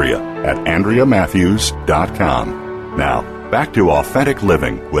to Andrea@AndreaMatthews.com. Now, back to Authentic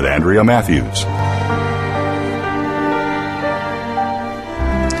Living with Andrea Matthews.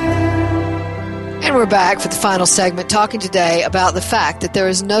 And we're back for the final segment, talking today about the fact that there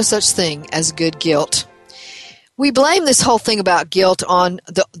is no such thing as good guilt. We blame this whole thing about guilt on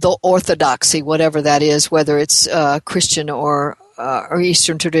the orthodoxy, whatever that is, whether it's Christian or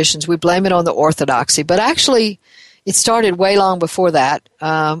Eastern traditions. We blame it on the orthodoxy. But actually, it started way long before that.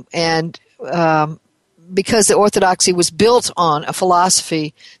 Because the orthodoxy was built on a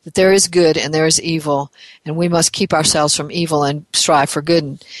philosophy that there is good and there is evil, and we must keep ourselves from evil and strive for good.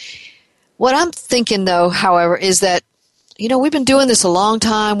 And what I'm thinking, though, however, is that we've been doing this a long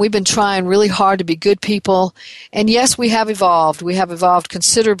time. We've been trying really hard to be good people. And yes, we have evolved. We have evolved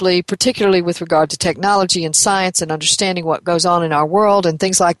considerably, particularly with regard to technology and science and understanding what goes on in our world and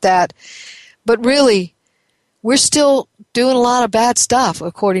things like that. But really, we're still doing a lot of bad stuff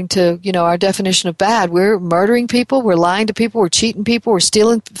according to, our definition of bad. We're murdering people. We're lying to people. We're cheating people. We're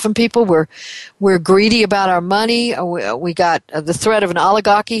stealing from people. We're greedy about our money. We got the threat of an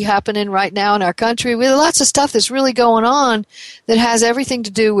oligarchy happening right now in our country. We have lots of stuff that's really going on that has everything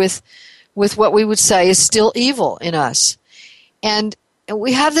to do with what we would say is still evil in us. And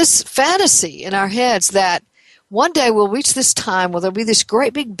we have this fantasy in our heads that one day we'll reach this time where there'll be this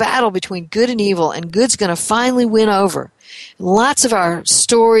great big battle between good and evil, and good's going to finally win over. And lots of our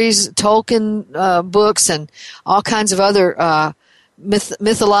stories, Tolkien books, and all kinds of other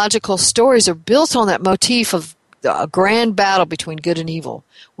mythological stories are built on that motif of a grand battle between good and evil,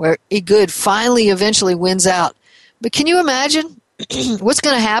 where good finally eventually wins out. But can you imagine what's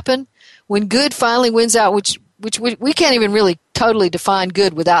going to happen when good finally wins out, which we can't even really totally define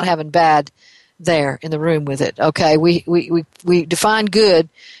good without having bad there in the room with it. Okay, we define good,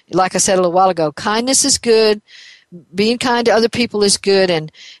 like I said a little while ago. Kindness is good, being kind to other people is good,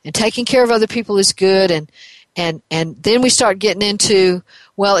 and taking care of other people is good, and And then we start getting into,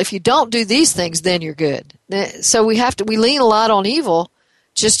 well, if you don't do these things, then you're good. So we lean a lot on evil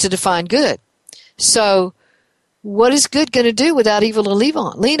just to define good. So what is good going to do without evil to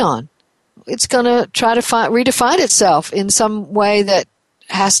lean on? It's going to try to redefine itself in some way that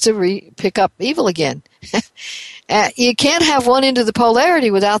has to pick up evil again. You can't have one end of the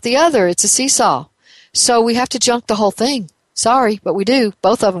polarity without the other. It's a seesaw. So we have to junk the whole thing. Sorry, but we do.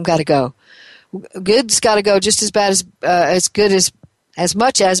 Both of them got to go. Good's got to go just as bad as good as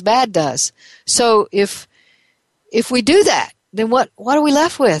much as bad does. So if we do that, then what are we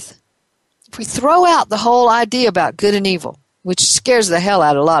left with? If we throw out the whole idea about good and evil, which scares the hell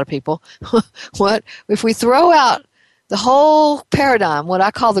out of a lot of people, if we throw out the whole paradigm, what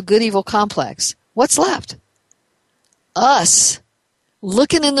I call the good-evil complex, what's left? Us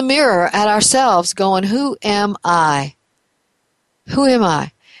looking in the mirror at ourselves going, who am I? Who am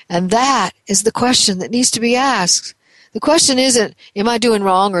I? And that is the question that needs to be asked. The question isn't, am I doing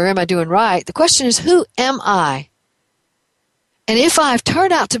wrong or am I doing right? The question is, who am I? And if I've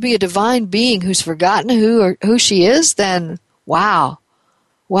turned out to be a divine being who's forgotten who she is, then wow,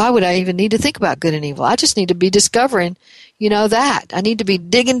 why would I even need to think about good and evil? I just need to be discovering, that. I need to be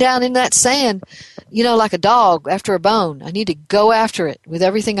digging down in that sand, like a dog after a bone. I need to go after it with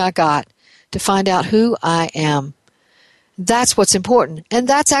everything I got to find out who I am. That's what's important. And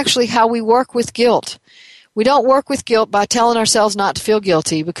that's actually how we work with guilt. We don't work with guilt by telling ourselves not to feel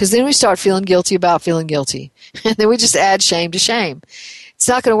guilty, because then we start feeling guilty about feeling guilty. And then we just add shame to shame. It's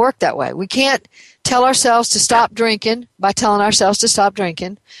not going to work that way. We can't tell ourselves to stop drinking by telling ourselves to stop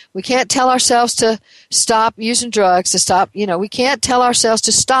drinking. We can't tell ourselves to stop using drugs, we can't tell ourselves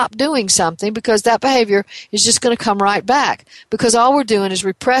to stop doing something, because that behavior is just going to come right back, because all we're doing is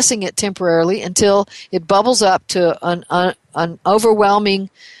repressing it temporarily until it bubbles up to an overwhelming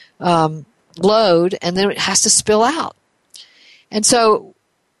load, and then it has to spill out. And so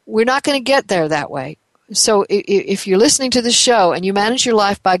we're not going to get there that way. So if you're listening to this show and you manage your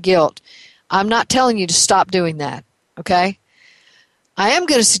life by guilt, I'm not telling you to stop doing that, okay? I am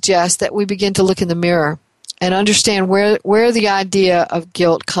going to suggest that we begin to look in the mirror and understand where the idea of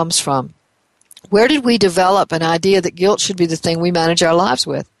guilt comes from. Where did we develop an idea that guilt should be the thing we manage our lives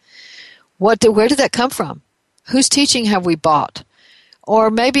with? Where did that come from? Whose teaching have we bought?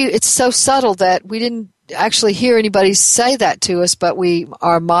 Or maybe it's so subtle that we didn't actually hear anybody say that to us, but we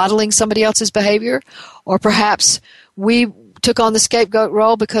are modeling somebody else's behavior. Or perhaps we took on the scapegoat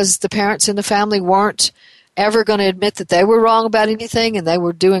role because the parents in the family weren't ever going to admit that they were wrong about anything, and they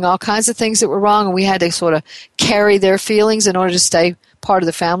were doing all kinds of things that were wrong, and we had to sort of carry their feelings in order to stay part of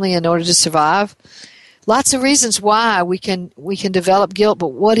the family, in order to survive. Lots of reasons why we can develop guilt,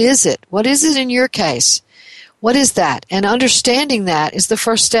 but what is it? What is it in your case? What is that? And understanding that is the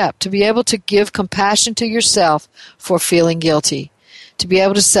first step, to be able to give compassion to yourself for feeling guilty. To be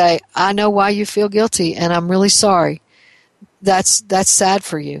able to say, I know why you feel guilty, and I'm really sorry. That's sad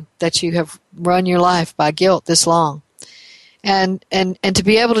for you, that you have run your life by guilt this long. And to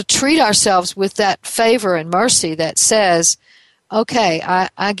be able to treat ourselves with that favor and mercy that says, okay,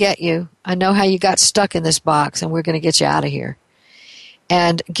 I get you. I know how you got stuck in this box, and we're going to get you out of here.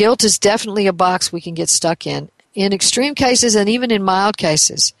 And guilt is definitely a box we can get stuck in extreme cases and even in mild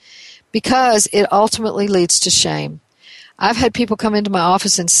cases, because it ultimately leads to shame. I've had people come into my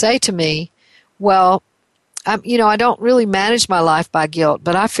office and say to me, well, I don't really manage my life by guilt,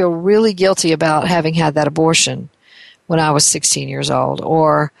 but I feel really guilty about having had that abortion when I was 16 years old.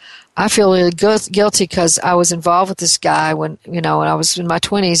 Or I feel really guilty because I was involved with this guy when I was in my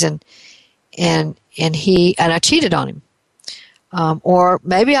 20s and I cheated on him. Or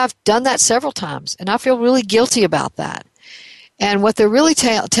maybe I've done that several times, and I feel really guilty about that. And what they're really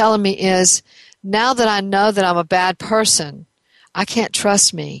telling me is, now that I know that I'm a bad person, I can't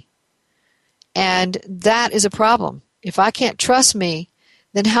trust me. And that is a problem. If I can't trust me,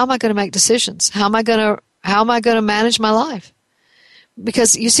 then how am I going to make decisions? How am I going to manage my life?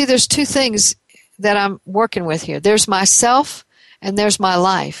 Because you see, there's two things that I'm working with here. There's myself and there's my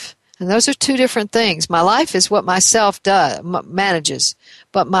life. And those are two different things. My life is what myself manages,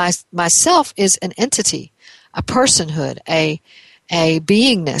 but myself is an entity, a personhood, a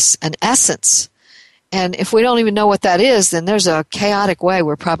beingness, an essence. And if we don't even know what that is, then there's a chaotic way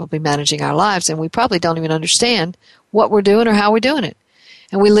we're probably managing our lives, and we probably don't even understand what we're doing or how we're doing it.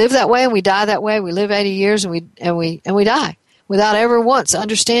 And we live that way and we die that way. We live 80 years and we die without ever once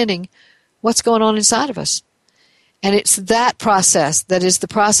understanding what's going on inside of us. And it's that process that is the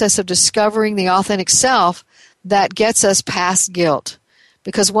process of discovering the authentic self that gets us past guilt.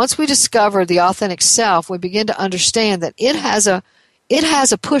 Because once we discover the authentic self, we begin to understand that it has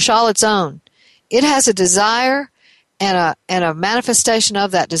a push all its own. it has a desire and a manifestation of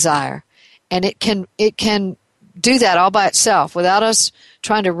that desire. And it can do that all by itself without us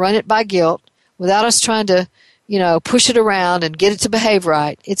trying to run it by guilt, without us trying to, push it around and get it to behave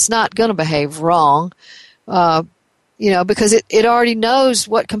right. It's not going to behave wrong, because it already knows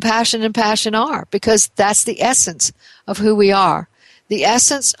what compassion and passion are, because that's the essence of who we are. The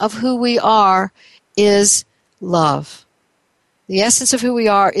essence of who we are is love. The essence of who we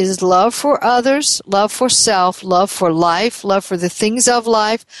are is love for others, love for self, love for life, love for the things of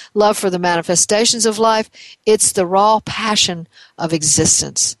life, love for the manifestations of life. It's the raw passion of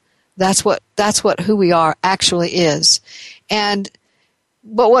existence. That's what who we are actually is.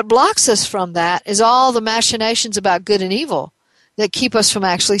 But what blocks us from that is all the machinations about good and evil that keep us from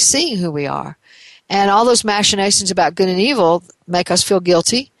actually seeing who we are. And all those machinations about good and evil make us feel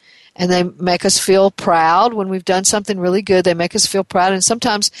guilty. And they make us feel proud when we've done something really good. They make us feel proud. And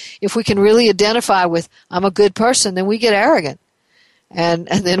sometimes if we can really identify with, I'm a good person, then we get arrogant. And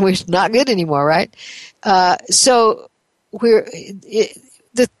then we're not good anymore, right? The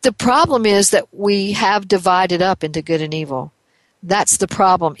problem is that we have divided up into good and evil. That's the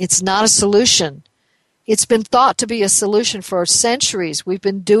problem. It's not a solution. It's been thought to be a solution for centuries. We've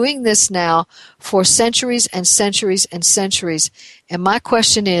been doing this now for centuries and centuries and centuries. And my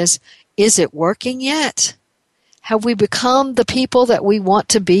question is it working yet? Have we become the people that we want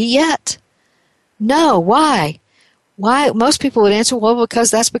to be yet? No. Why? Why? Most people would answer, well,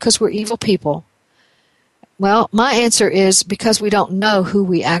 because we're evil people. Well, my answer is because we don't know who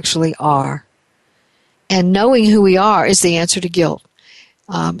we actually are. And knowing who we are is the answer to guilt.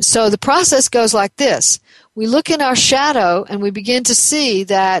 So the process goes like this. We look in our shadow and we begin to see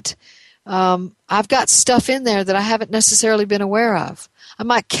that I've got stuff in there that I haven't necessarily been aware of. I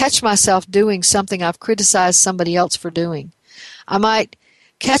might catch myself doing something I've criticized somebody else for doing. I might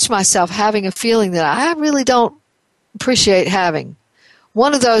catch myself having a feeling that I really don't appreciate having.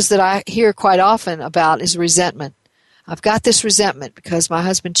 One of those that I hear quite often about is resentment. I've got this resentment because my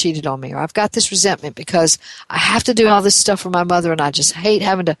husband cheated on me, or I've got this resentment because I have to do all this stuff for my mother and I just hate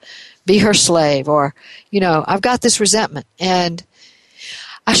having to be her slave, or, I've got this resentment and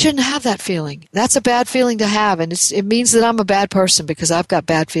I shouldn't have that feeling. That's a bad feeling to have, and it means that I'm a bad person because I've got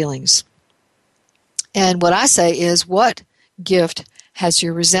bad feelings. And what I say is, what gift has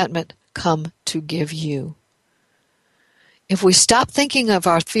your resentment come to give you? If we stop thinking of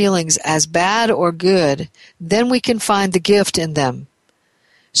our feelings as bad or good, then we can find the gift in them.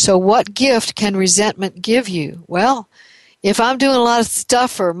 So what gift can resentment give you? Well, if I'm doing a lot of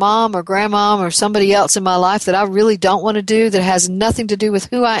stuff for mom or grandmom or somebody else in my life that I really don't want to do, that has nothing to do with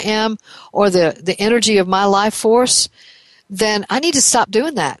who I am or the energy of my life force, then I need to stop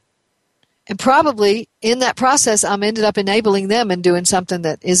doing that. And probably in that process, I'm ended up enabling them and doing something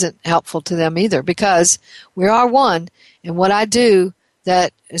that isn't helpful to them either, because we are one. And what I do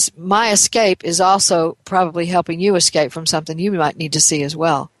that is my escape is also probably helping you escape from something you might need to see as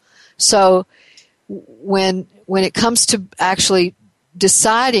well. So when it comes to actually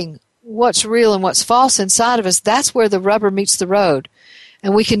deciding what's real and what's false inside of us, that's where the rubber meets the road.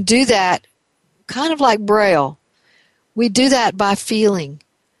 And we can do that kind of like Braille. We do that by feeling,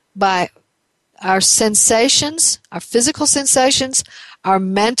 by our sensations, our physical sensations, our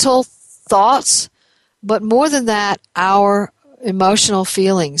mental thoughts, but more than that, our emotional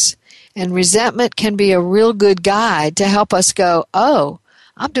feelings. And resentment can be a real good guide to help us go, oh,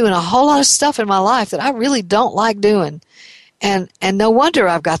 I'm doing a whole lot of stuff in my life that I really don't like doing. And no wonder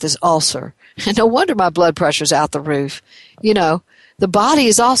I've got this ulcer. And no wonder my blood pressure's out the roof. The body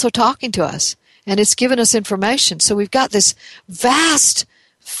is also talking to us, and it's giving us information. So we've got this vast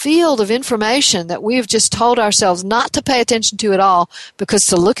field of information that we have just told ourselves not to pay attention to at all, because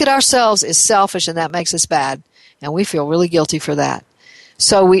to look at ourselves is selfish and that makes us bad. And we feel really guilty for that.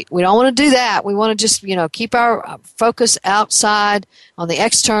 So we don't want to do that. We want to just, keep our focus outside on the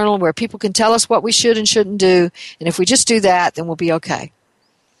external where people can tell us what we should and shouldn't do. And if we just do that, then we'll be okay.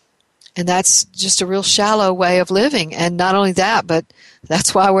 And that's just a real shallow way of living. And not only that, but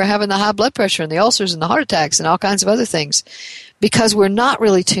that's why we're having the high blood pressure and the ulcers and the heart attacks and all kinds of other things. Because we're not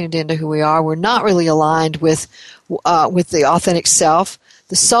really tuned into who we are. We're not really aligned with the authentic self.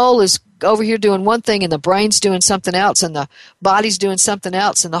 The soul is over here doing one thing, and the brain's doing something else, and the body's doing something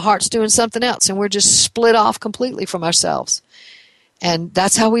else, and the heart's doing something else, and we're just split off completely from ourselves. And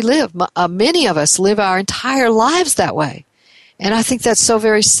that's how we live. Many of us live our entire lives that way. And I think that's so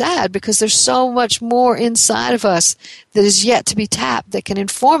very sad, because there's so much more inside of us that is yet to be tapped that can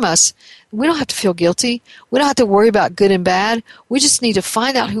inform us. We don't have to feel guilty. We don't have to worry about good and bad. We just need to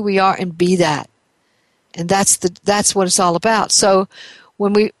find out who we are and be that. And that's what it's all about. So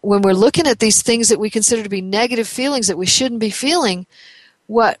when we're looking at these things that we consider to be negative feelings that we shouldn't be feeling,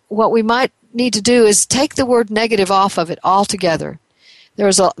 what we might need to do is take the word negative off of it altogether. There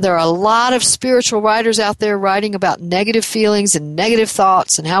are a lot of spiritual writers out there writing about negative feelings and negative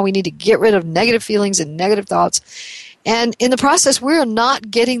thoughts and how we need to get rid of negative feelings and negative thoughts. And in the process, we're not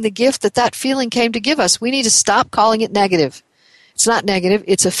getting the gift that feeling came to give us. We need to stop calling it negative. It's not negative,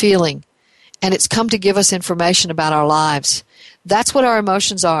 it's a feeling. And it's come to give us information about our lives. That's what our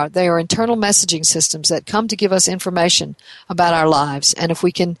emotions are. They are internal messaging systems that come to give us information about our lives. And if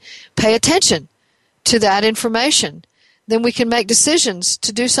we can pay attention to that information, then we can make decisions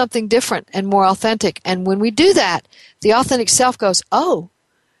to do something different and more authentic. And when we do that, the authentic self goes, oh,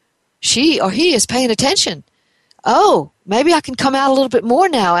 she or he is paying attention. Oh, maybe I can come out a little bit more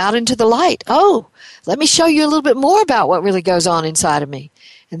now, out into the light. Oh, let me show you a little bit more about what really goes on inside of me.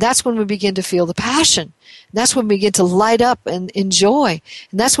 And that's when we begin to feel the passion. That's when we begin to light up and enjoy.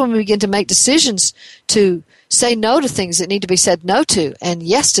 And that's when we begin to make decisions to say no to things that need to be said no to and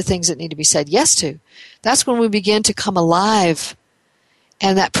yes to things that need to be said yes to. That's when we begin to come alive.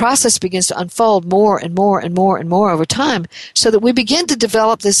 And that process begins to unfold more and more and more and more over time so that we begin to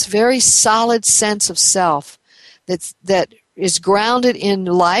develop this very solid sense of self that is grounded in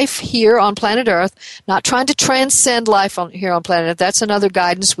life here on planet Earth, not trying to transcend life here on planet Earth. That's another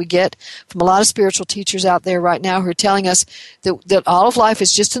guidance we get from a lot of spiritual teachers out there right now who are telling us that all of life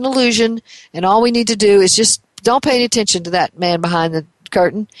is just an illusion and all we need to do is just don't pay any attention to that man behind the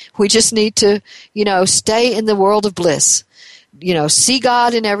curtain. We just need to, stay in the world of bliss. See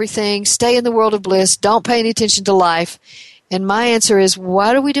God in everything, stay in the world of bliss, don't pay any attention to life. And my answer is,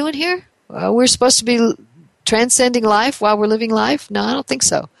 what are we doing here? Well, we're supposed to be transcending life while we're living life? No, I don't think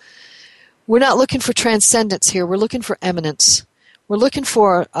so. We're not looking for transcendence here. We're looking for eminence. We're looking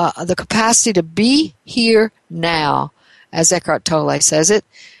for the capacity to be here now, as Eckhart Tolle says it.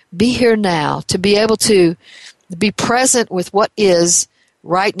 Be here now, to be able to be present with what is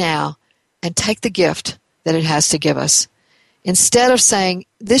right now and take the gift that it has to give us. Instead of saying,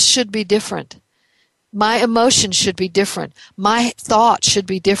 this should be different. My emotion should be different. My thought should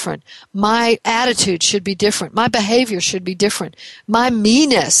be different. My attitude should be different. My behavior should be different. My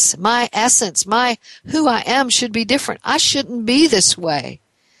me-ness, my essence, my who I am should be different. I shouldn't be this way.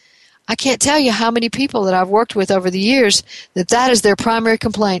 I can't tell you how many people that I've worked with over the years that is their primary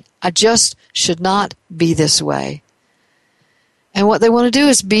complaint. I just should not be this way. And what they want to do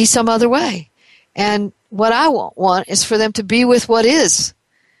is be some other way. And what I want is for them to be with what is,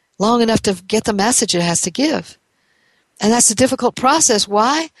 long enough to get the message it has to give. And that's a difficult process.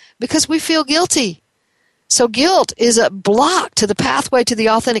 Why? Because we feel guilty. So guilt is a block to the pathway to the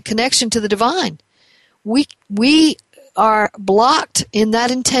authentic connection to the divine. We are blocked in that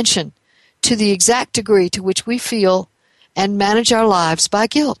intention to the exact degree to which we feel and manage our lives by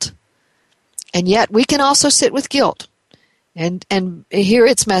guilt. And yet we can also sit with guilt and hear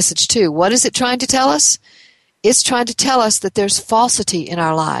its message too. What is it trying to tell us? It's trying to tell us that there's falsity in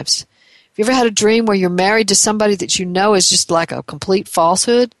our lives. Have you ever had a dream where you're married to somebody that you know is just like a complete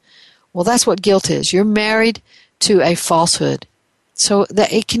falsehood? Well, that's what guilt is. You're married to a falsehood. So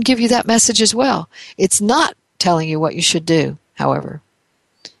that it can give you that message as well. It's not telling you what you should do, however,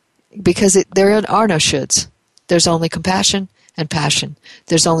 because there are no shoulds. There's only compassion and passion.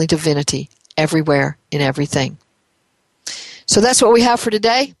 There's only divinity everywhere in everything. So that's what we have for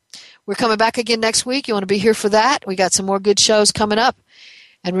today. We're coming back again next week. You want to be here for that. We got some more good shows coming up.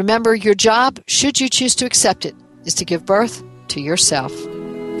 And remember, your job, should you choose to accept it, is to give birth to yourself.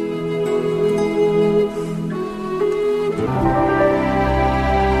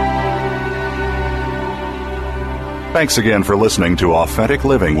 Thanks again for listening to Authentic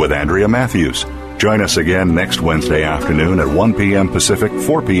Living with Andrea Matthews. Join us again next Wednesday afternoon at 1 p.m. Pacific,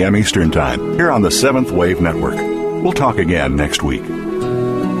 4 p.m. Eastern Time, here on the Seventh Wave Network. We'll talk again next week.